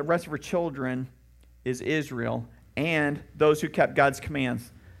children. The rest of her children is Israel and those who kept God's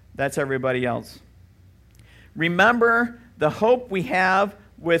commands. That's everybody else. Remember the hope we have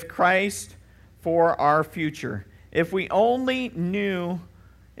with Christ for our future. If we only knew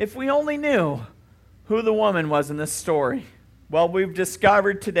who the woman was in this story. Well, we've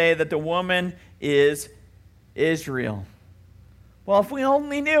discovered today that the woman is Israel. Well, if we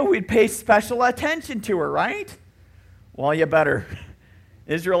only knew, we'd pay special attention to her, right? Well, you better.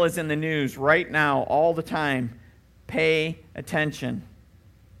 Israel is in the news right now, all the time. Pay attention.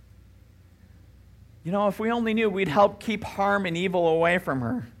 You know, if we only knew, we'd help keep harm and evil away from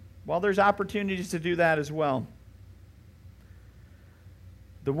her. Well, there's opportunities to do that as well.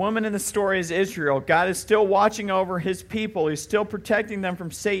 The woman in the story is Israel. God is still watching over his people. He's still protecting them from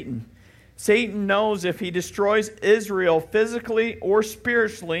Satan. Satan knows if he destroys Israel physically or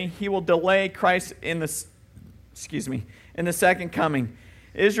spiritually, he will delay Christ in the second coming.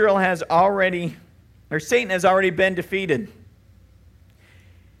 Satan has already been defeated.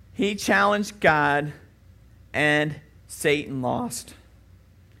 He challenged God and Satan lost.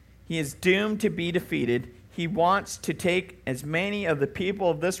 He is doomed to be defeated. He wants to take as many of the people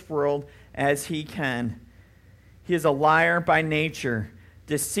of this world as he can. He is a liar by nature.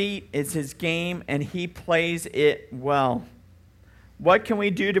 Deceit is his game, and he plays it well. What can we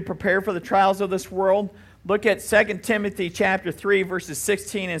do to prepare for the trials of this world? Look at 2 Timothy chapter 3, verses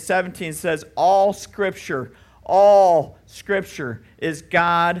 16 and 17. It says, all Scripture is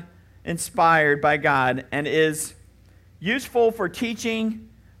God-inspired by God and is useful for teaching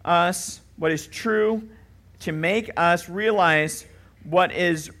us what is true, to make us realize what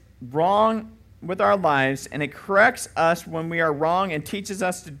is wrong with our lives, and it corrects us when we are wrong and teaches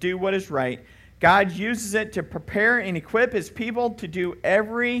us to do what is right. God uses it to prepare and equip his people to do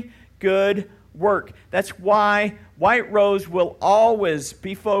every good work. That's why White Rose will always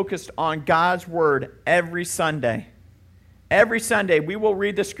be focused on God's Word every Sunday. Every Sunday we will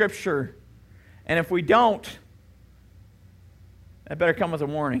read the Scripture, and if we don't, that better come with a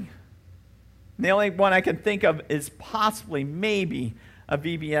warning. And the only one I can think of is possibly, maybe, a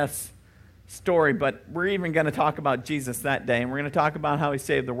VBS story, but we're even going to talk about Jesus that day, and we're going to talk about how he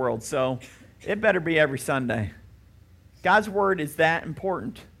saved the world. So it better be every Sunday. God's Word is that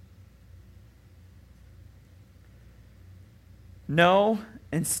important. Know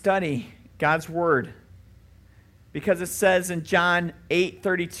and study God's Word, because it says in John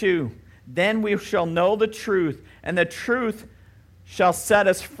 8:32, then we shall know the truth, and the truth shall set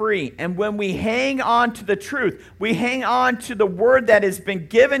us free. And when we hang on to the truth, we hang on to the Word that has been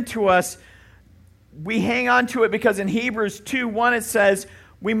given to us. We hang on to it because in Hebrews 2:1 it says,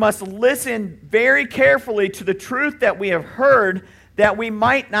 we must listen very carefully to the truth that we have heard, that we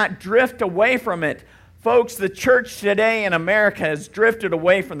might not drift away from it. Folks, the church today in America has drifted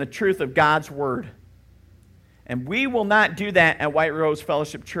away from the truth of God's Word. And we will not do that at White Rose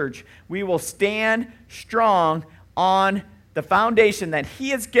Fellowship Church. We will stand strong on the foundation that he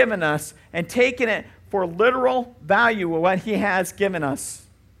has given us and taken it for literal value of what he has given us.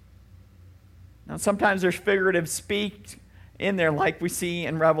 Now, sometimes there's figurative speak in there like we see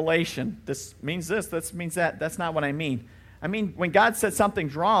in Revelation. This means this means that. That's not what I mean. I mean, when God says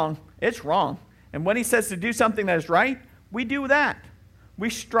something's wrong, it's wrong. And when he says to do something that is right, we do that. We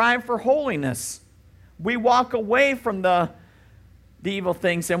strive for holiness. We walk away from the evil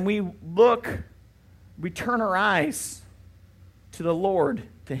things, and we turn our eyes to the Lord,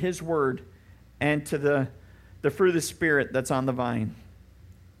 to his Word, and to the fruit of the Spirit that's on the vine.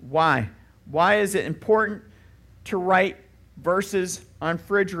 Why? Why is it important to write verses on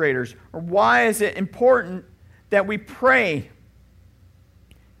refrigerators? Or why is it important that we pray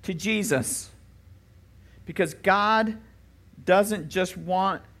to Jesus? Because God doesn't just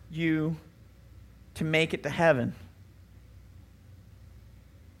want you to make it to heaven.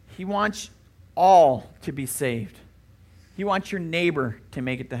 He wants all to be saved. He wants your neighbor to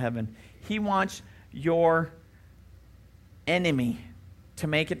make it to heaven. He wants your enemy to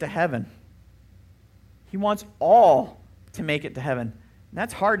make it to heaven. He wants all to make it to heaven. And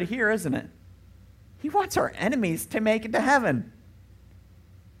that's hard to hear, isn't it? He wants our enemies to make it to heaven.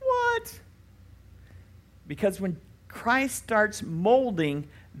 What? Because when Christ starts molding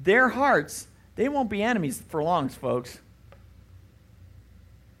their hearts, they won't be enemies for long, folks.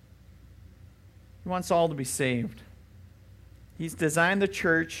 He wants all to be saved. He's designed the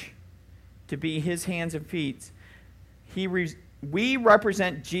church to be his hands and feet. We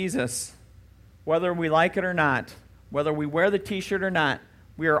represent Jesus, whether we like it or not, whether we wear the t-shirt or not.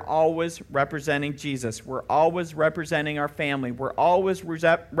 We are always representing Jesus. We're always representing our family. We're always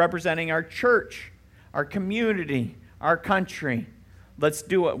representing our church, our community, our country. Let's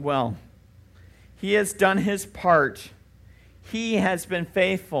do it well. He has done his part. He has been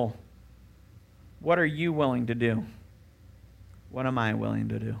faithful. What are you willing to do? What am I willing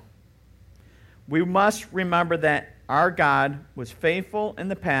to do? We must remember that our God was faithful in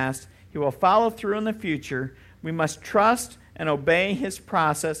the past. He will follow through in the future. We must trust and obey his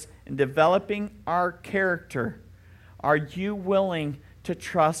process in developing our character. Are you willing to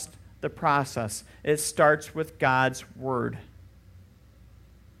trust the process? It starts with God's word.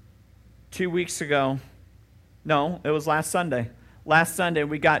 2 weeks ago, no, it was last Sunday. Last Sunday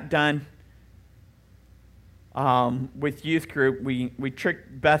we got done with youth group. We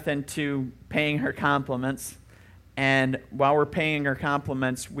tricked Beth into paying her compliments. And while we're paying her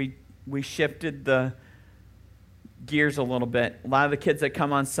compliments, we shifted the gears a little bit. A lot of the kids that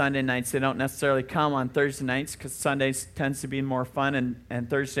come on Sunday nights, they don't necessarily come on Thursday nights because Sundays tends to be more fun and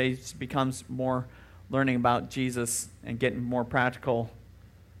Thursdays becomes more learning about Jesus and getting more practical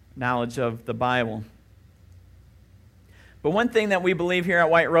knowledge of the Bible. But one thing that we believe here at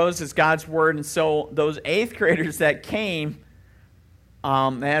White Rose is God's Word, and so those 8th graders that came, they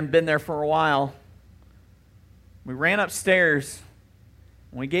hadn't been there for a while, we ran upstairs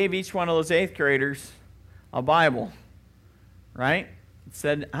and we gave each one of those 8th graders a Bible, right? It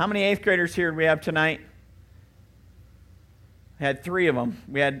said, how many 8th graders here do we have tonight? We had 3 of them.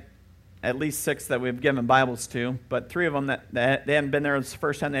 We had at least 6 that we've given Bibles to, but 3 of them that they hadn't been there. It was the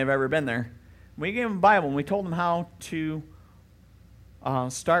first time they've ever been there. We gave them a Bible and we told them how to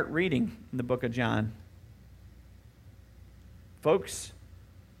start reading in the book of John. Folks,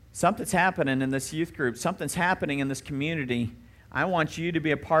 something's happening in this youth group. Something's happening in this community. I want you to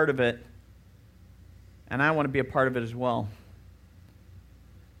be a part of it. And I want to be a part of it as well.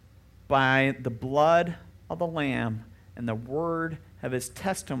 By the blood of the Lamb and the word of his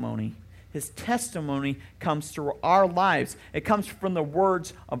testimony. His testimony comes through our lives. It comes from the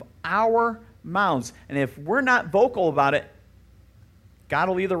words of our mouths. And if we're not vocal about it, God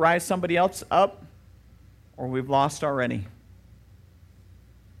will either rise somebody else up or we've lost already.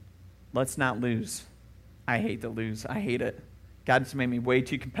 Let's not lose. I hate to lose. I hate it. God's made me way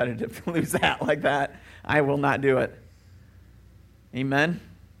too competitive to lose that like that. I will not do it. Amen?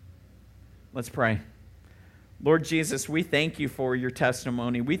 Let's pray. Lord Jesus, we thank you for your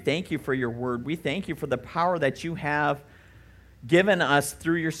testimony. We thank you for your word. We thank you for the power that you have given us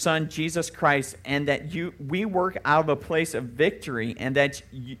through your Son, Jesus Christ, and that we work out of a place of victory, and that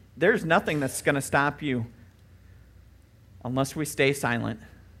there's nothing that's going to stop you unless we stay silent.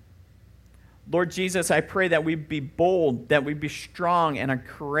 Lord Jesus, I pray that we be bold, that we be strong and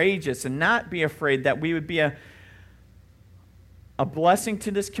courageous and not be afraid, that we would be a blessing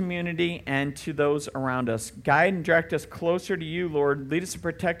to this community and to those around us. Guide and direct us closer to you, Lord. Lead us and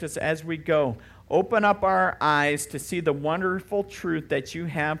protect us as we go. Open up our eyes to see the wonderful truth that you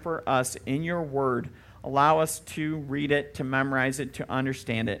have for us in your word. Allow us to read it, to memorize it, to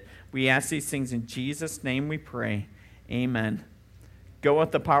understand it. We ask these things in Jesus' name we pray. Amen. Go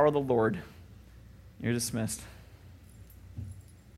with the power of the Lord. You're dismissed.